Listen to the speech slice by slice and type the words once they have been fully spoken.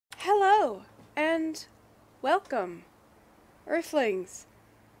Welcome, Earthlings.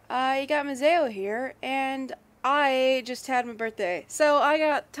 You got Mizayo here, and I just had my birthday. So I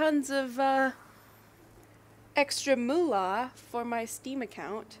got tons of extra moolah for my Steam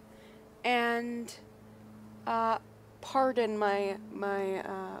account, and uh, pardon my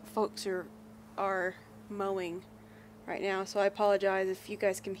folks are mowing right now, so I apologize if you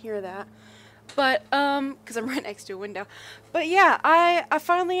guys can hear that. But because I'm right next to a window. But yeah, I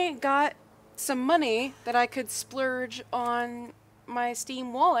finally got some money that I could splurge on my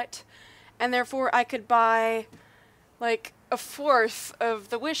Steam wallet, and therefore I could buy like a fourth of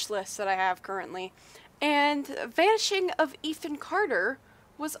the wish list that I have currently. And Vanishing of Ethan Carter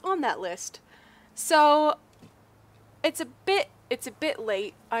was on that list. So it's a bit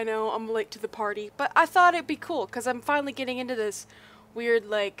late. I know I'm late to the party, but I thought it'd be cool cuz I'm finally getting into this weird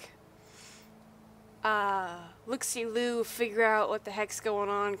like look-see-loo, figure out what the heck's going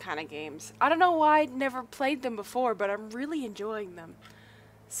on kind of games. I don't know why I'd never played them before, but I'm really enjoying them.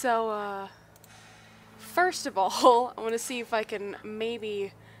 So, first of all, I want to see if I can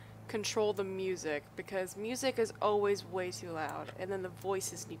maybe control the music, because music is always way too loud, and then the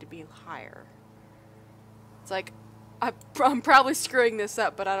voices need to be higher. It's like, I'm probably screwing this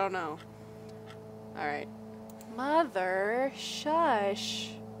up, but I don't know. Alright. Mother, shush.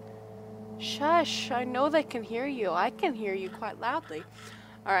 Shush, I know they can hear you. I can hear you quite loudly.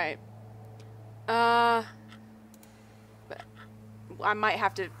 Alright. I might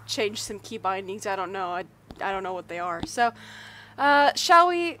have to change some key bindings. I don't know. I don't know what they are. So, shall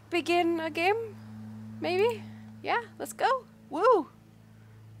we begin a game? Maybe? Yeah, let's go. Woo!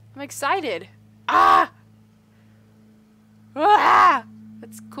 I'm excited. Ah! Ah!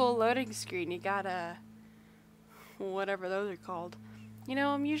 That's a cool loading screen. You got whatever those are called. You know,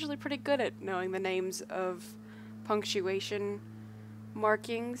 I'm usually pretty good at knowing the names of punctuation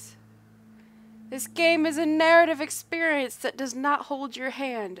markings. This game is a narrative experience that does not hold your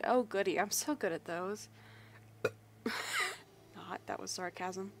hand. Oh, goody. I'm so good at those. Not, that was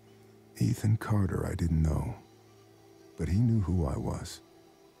sarcasm. Ethan Carter, I didn't know. But he knew who I was.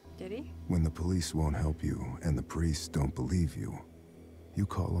 Did he? When the police won't help you and the priests don't believe you, you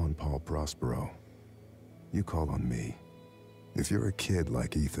call on Paul Prospero. You call on me. If you're a kid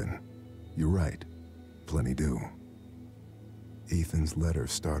like Ethan, you're right. Plenty do. Ethan's letter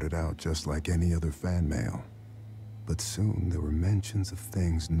started out just like any other fan mail. But soon there were mentions of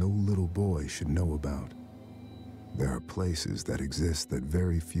things no little boy should know about. There are places that exist that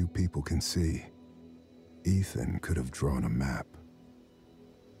very few people can see. Ethan could have drawn a map.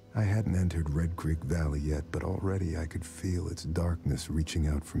 I hadn't entered Red Creek Valley yet, but already I could feel its darkness reaching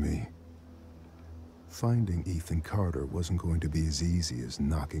out for me. Finding Ethan Carter wasn't going to be as easy as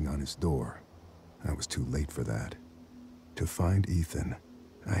knocking on his door. I was too late for that. To find Ethan,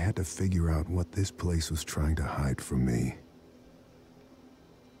 I had to figure out what this place was trying to hide from me.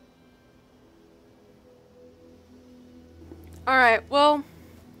 Alright, well,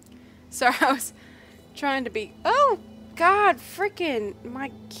 sorry, I was trying to be... Oh, God, frickin'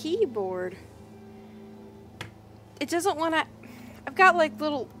 my keyboard. It doesn't want to... I've got like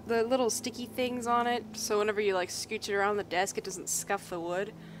the little sticky things on it, so whenever you like scooch it around the desk, it doesn't scuff the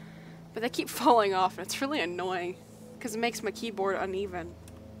wood. But they keep falling off, and it's really annoying, because it makes my keyboard uneven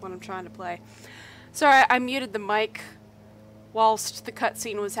when I'm trying to play. Sorry, I muted the mic whilst the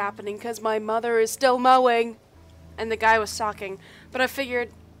cutscene was happening, because my mother is still mowing, and the guy was talking. But I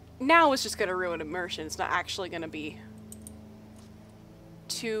figured now it's just going to ruin immersion. It's not actually going to be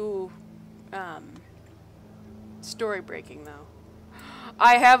too story-breaking, though.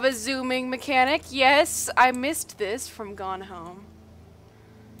 I have a zooming mechanic. Yes, I missed this from Gone Home.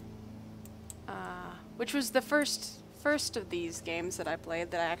 Which was the first of these games that I played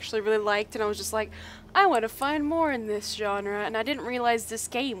that I actually really liked, and I was just like, I want to find more in this genre, and I didn't realize this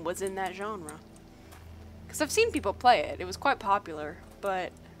game was in that genre. Because I've seen people play it. It was quite popular,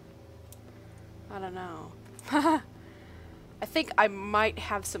 but I don't know. I think I might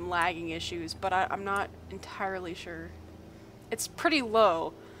have some lagging issues, but I'm not entirely sure. It's pretty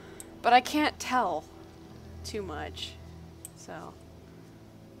low, but I can't tell too much. So,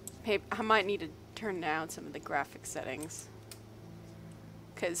 maybe I might need to turn down some of the graphic settings.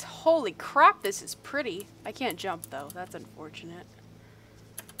 Because, holy crap, this is pretty. I can't jump, though. That's unfortunate.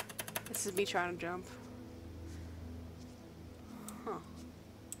 This is me trying to jump. Huh.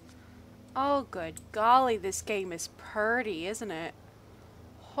 Oh, good golly, this game is pretty, isn't it?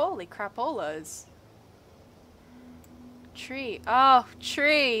 Holy crapolas. Tree. Oh,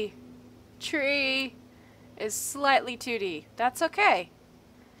 tree. Tree is slightly 2D. That's okay.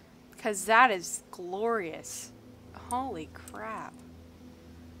 Because that is glorious. Holy crap.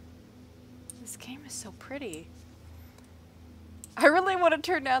 This game is so pretty. I really want to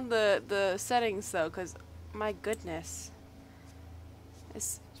turn down the settings though, because my goodness.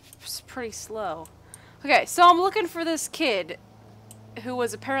 It's pretty slow. Okay, so I'm looking for this kid who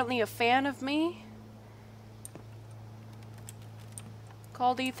was apparently a fan of me.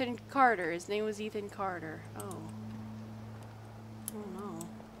 Called Ethan Carter. His name was Ethan Carter. Oh. Oh no.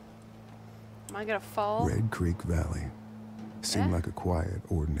 Am I gonna fall? Red Creek Valley. Seemed like a quiet,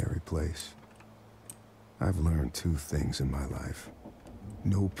 ordinary place. I've learned two things in my life.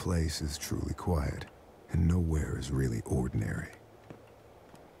 No place is truly quiet, and nowhere is really ordinary.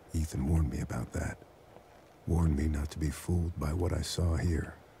 Ethan warned me about that. Warned me not to be fooled by what I saw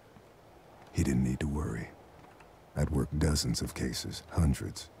here. He didn't need to worry. I'd worked dozens of cases,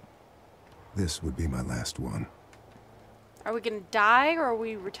 hundreds. This would be my last one. Are we gonna die or are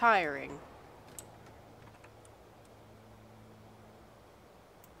we retiring?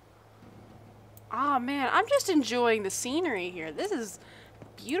 Ah, man, I'm just enjoying the scenery here. This is a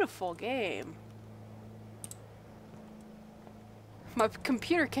beautiful game. My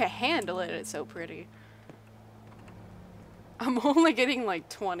computer can't handle it. It's so pretty. I'm only getting like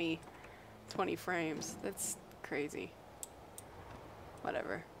 20 frames. That's crazy.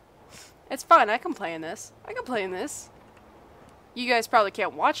 Whatever. It's fun. I can play in this. I can play in this. You guys probably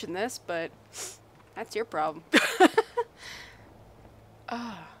can't watch in this, but that's your problem.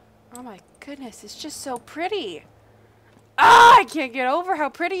 Oh my goodness, it's just so pretty. Ah, I can't get over how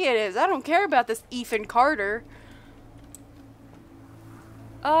pretty it is. I don't care about this Ethan Carter.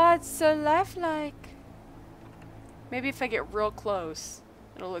 Oh, it's so lifelike. Maybe if I get real close,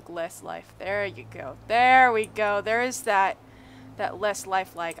 it'll look less life. There you go. There we go. There is that less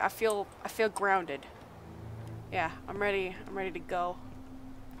lifelike. I feel grounded. Yeah, I'm ready to go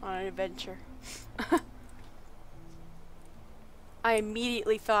on an adventure. I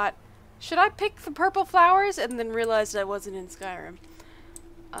immediately thought, should I pick the purple flowers? And then realized I wasn't in Skyrim.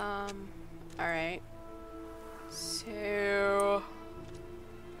 Alright. So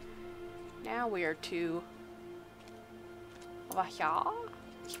now we are to over here. I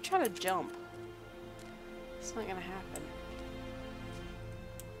keep trying to jump. It's not gonna happen.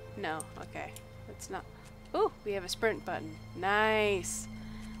 No, okay. That's not. Ooh, we have a sprint button. Nice.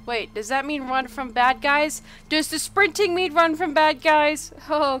 Wait, does that mean run from bad guys? Does the sprinting mean run from bad guys?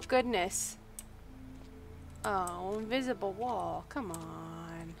 Oh, goodness. Oh, invisible wall. Come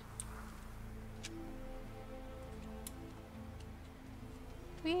on.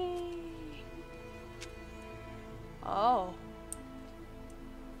 Whee. Oh.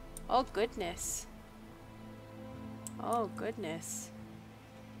 Oh, goodness. Oh, goodness.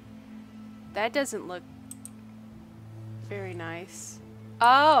 That doesn't look very nice.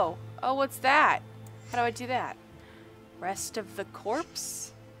 Oh! Oh, what's that? How do I do that? Rest of the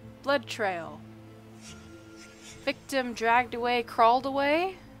corpse? Blood trail. Victim dragged away, crawled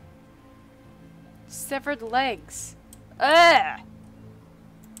away? Severed legs. Ugh!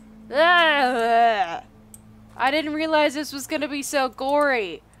 Ugh! I didn't realize this was gonna be so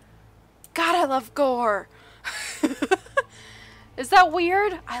gory. God, I love gore! Is that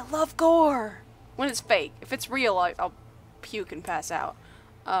weird? I love gore! When it's fake. If it's real, I'll puke and pass out.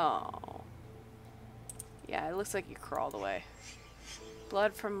 Oh. Yeah, it looks like you crawled away.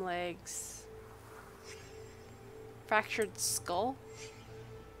 Blood from legs. Fractured skull.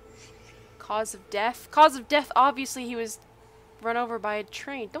 Cause of death. Cause of death, obviously he was run over by a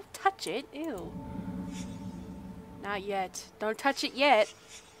train. Don't touch it. Ew. Not yet. Don't touch it yet.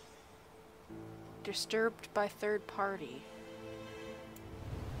 Disturbed by third party.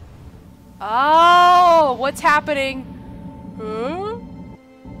 Oh! What's happening? Huh?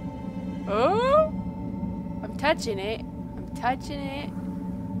 Oh? I'm touching it. I'm touching it.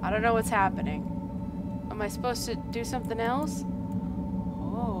 I don't know what's happening. Am I supposed to do something else?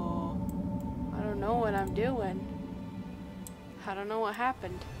 Oh. I don't know what I'm doing. I don't know what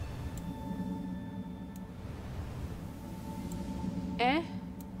happened. Eh?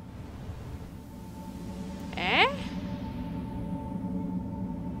 Eh?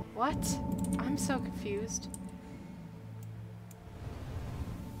 What? I'm so confused.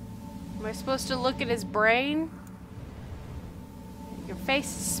 Am I supposed to look at his brain? Your face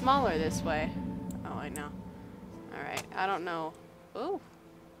is smaller this way. Oh, I know. Alright, I don't know. Ooh.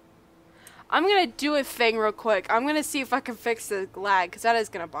 I'm gonna do a thing real quick. I'm gonna see if I can fix the lag, because that is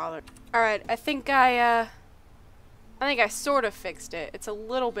gonna bother. Alright, I think I sort of fixed it. It's a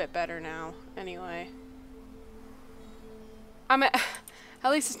little bit better now, anyway. At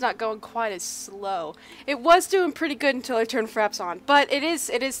least it's not going quite as slow. It was doing pretty good until I turned fraps on, but it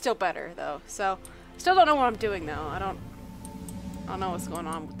is still better though. So, still don't know what I'm doing though. I don't know what's going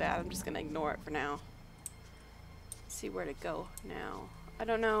on with that. I'm just gonna ignore it for now. See where to go now. I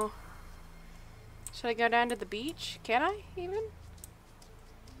don't know. Should I go down to the beach? Can I even?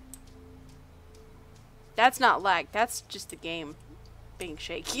 That's not lag. That's just the game being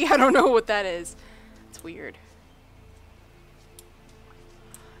shaky. I don't know what that is. It's weird.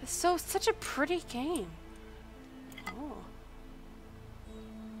 It's such a pretty game. Oh.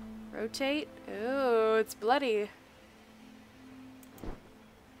 Rotate. Oh, it's bloody.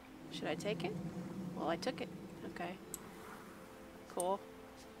 Should I take it? Well, I took it. Okay. Cool.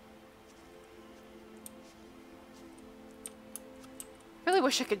 Really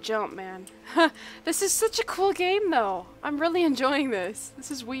wish I could jump, man. This is such a cool game, though. I'm really enjoying this.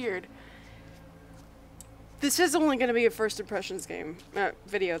 This is weird. This is only going to be a first impressions game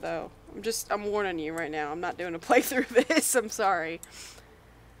video, though. I'm warning you right now. I'm not doing a playthrough of this. I'm sorry.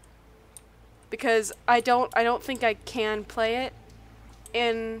 Because I don't think I can play it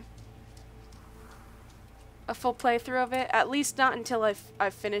in a full playthrough of it. At least not until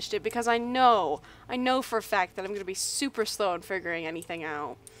I've finished it, because I know for a fact that I'm gonna be super slow in figuring anything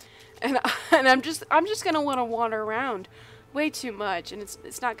out, and I'm just gonna want to wander around way too much, and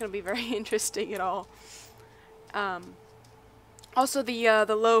it's not gonna be very interesting at all. Also, the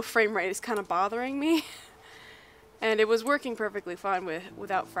low frame rate is kind of bothering me, and it was working perfectly fine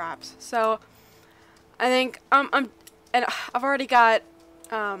without fraps. So I think and I've already got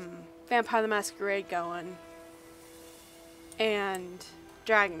Vampire the Masquerade going. And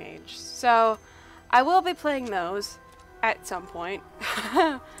Dragon Age. So I will be playing those at some point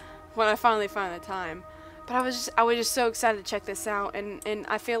when I finally find the time. But I was just so excited to check this out, and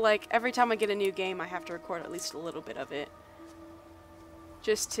I feel like every time I get a new game I have to record at least a little bit of it.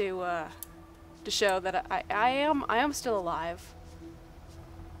 Just to show that I am still alive.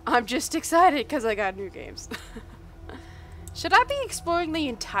 I'm just excited because I got new games. Should I be exploring the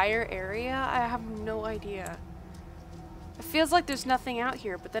entire area? I have no idea. It feels like there's nothing out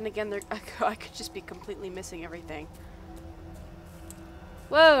here, but then again, I could just be completely missing everything.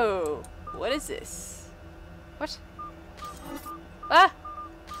 Whoa! What is this? What? Ah!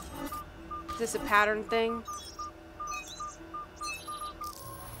 Is this a pattern thing?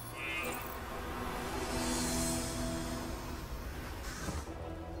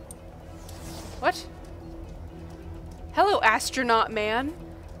 What? Hello, astronaut man!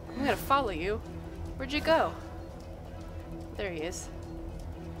 I'm gonna follow you. Where'd you go? There he is.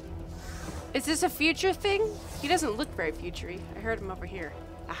 Is this a future thing? He doesn't look very future-y. I heard him over here.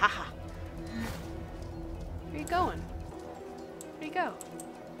 Ahaha. Where are you going? Where'd he go?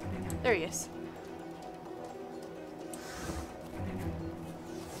 There he is.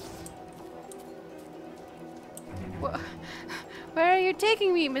 Where are you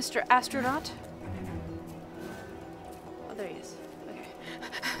taking me, Mr. Astronaut? Oh, there he is. Okay.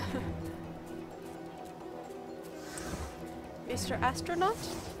 Mr. Astronaut?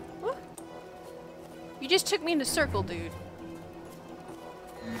 What? You just took me in a circle, dude.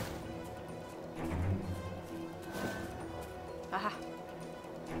 Aha.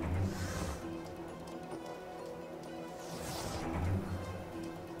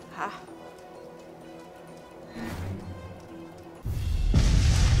 Aha.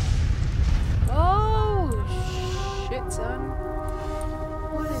 Oh, shit, son.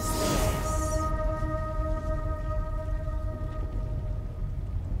 What is this?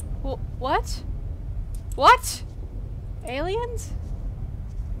 What? What? Aliens?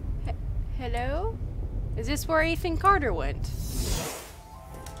 Hello? Is this where Ethan Carter went?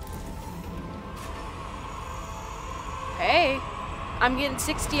 Hey, I'm getting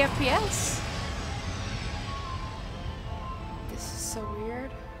 60 FPS. This is so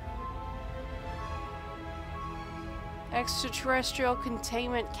weird. Extraterrestrial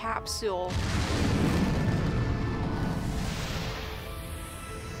containment capsule.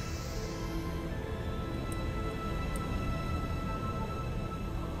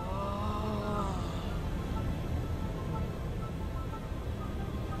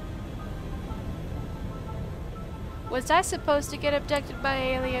 Was I supposed to get abducted by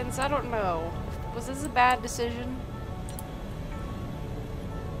aliens? I don't know. Was this a bad decision?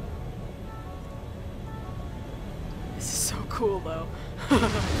 This is so cool, though.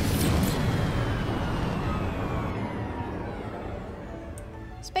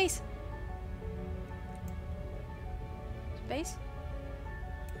 Space. Space?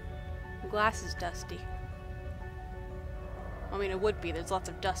 The glass is dusty. I mean, it would be. There's lots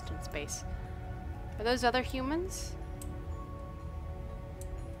of dust in space. Are those other humans?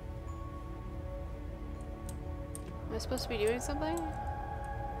 Am I supposed to be doing something?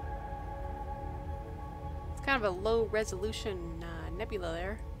 It's kind of a low resolution nebula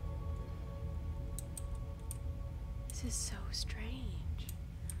there. This is so strange.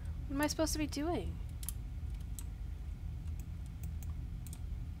 What am I supposed to be doing?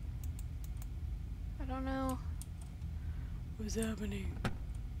 I don't know. What's happening?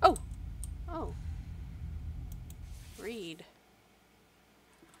 Oh! Oh. Read.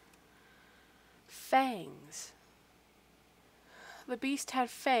 Fangs. The beast had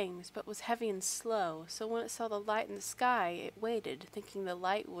fangs, but was heavy and slow, so when it saw the light in the sky, it waited, thinking the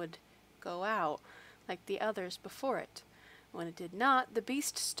light would go out, like the others before it. When it did not, the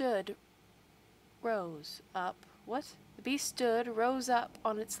beast rose up on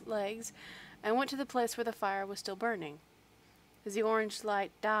its legs, and went to the place where the fire was still burning. As the orange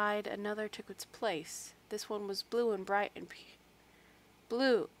light died, another took its place. This one was blue and bright and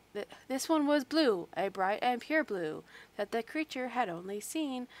blue. This one was blue, a bright and pure blue, that the creature had only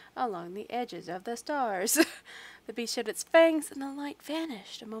seen along the edges of the stars. The beast showed its fangs, and the light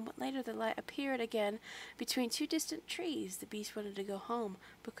vanished. A moment later, the light appeared again between two distant trees. The beast wanted to go home,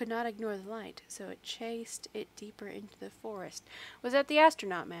 but could not ignore the light, so it chased it deeper into the forest. Was that the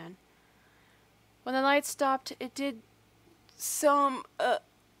astronaut man? When the light stopped, it did some,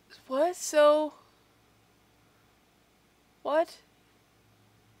 what? So, what?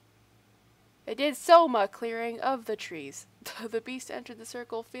 It did soma clearing of the trees. The beast entered the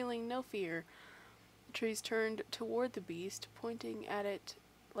circle, feeling no fear. The trees turned toward the beast, pointing at it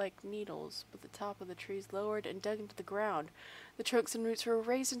like needles, but the top of the trees lowered and dug into the ground. The trunks and roots were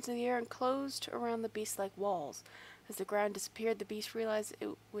raised into the air and closed around the beast like walls. As the ground disappeared, the beast realized it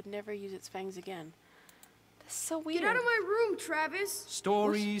would never use its fangs again. That's so weird. Get out of my room, Travis!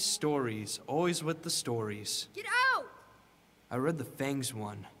 Stories, stories. Always with the stories. Get out! I read the Fangs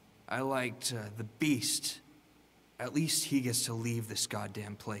one. I liked the Beast. At least he gets to leave this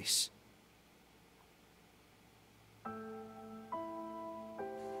goddamn place.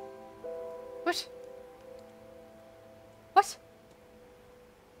 What? What?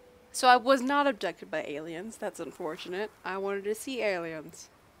 So I was not abducted by aliens. That's unfortunate. I wanted to see aliens.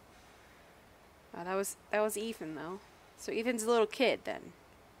 That was Ethan though. So Ethan's a little kid then.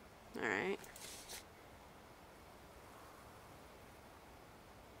 All right.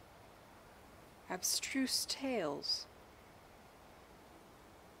 Abstruse tales.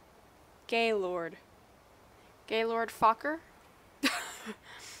 Gaylord. Gaylord Fokker?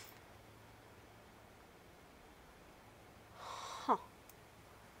 Huh.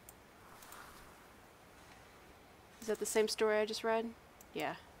 Is that the same story I just read?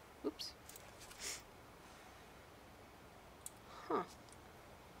 Yeah. Oops. Huh.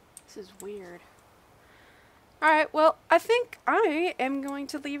 This is weird. Alright, well, I think I am going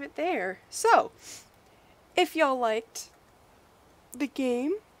to leave it there. So, if y'all liked the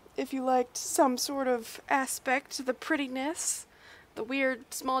game, if you liked some sort of aspect, the prettiness, the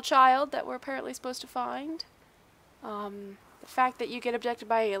weird small child that we're apparently supposed to find, the fact that you get abducted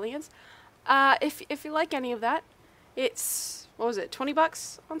by aliens, if you like any of that, it's, what was it, 20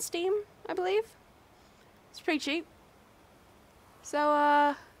 bucks on Steam, I believe? It's pretty cheap.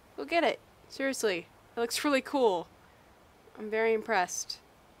 So, go get it. Seriously. It looks really cool. I'm very impressed.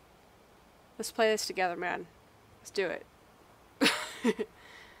 Let's play this together, man. Let's do it.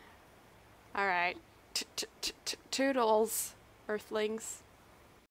 Alright. Toodles, Earthlings.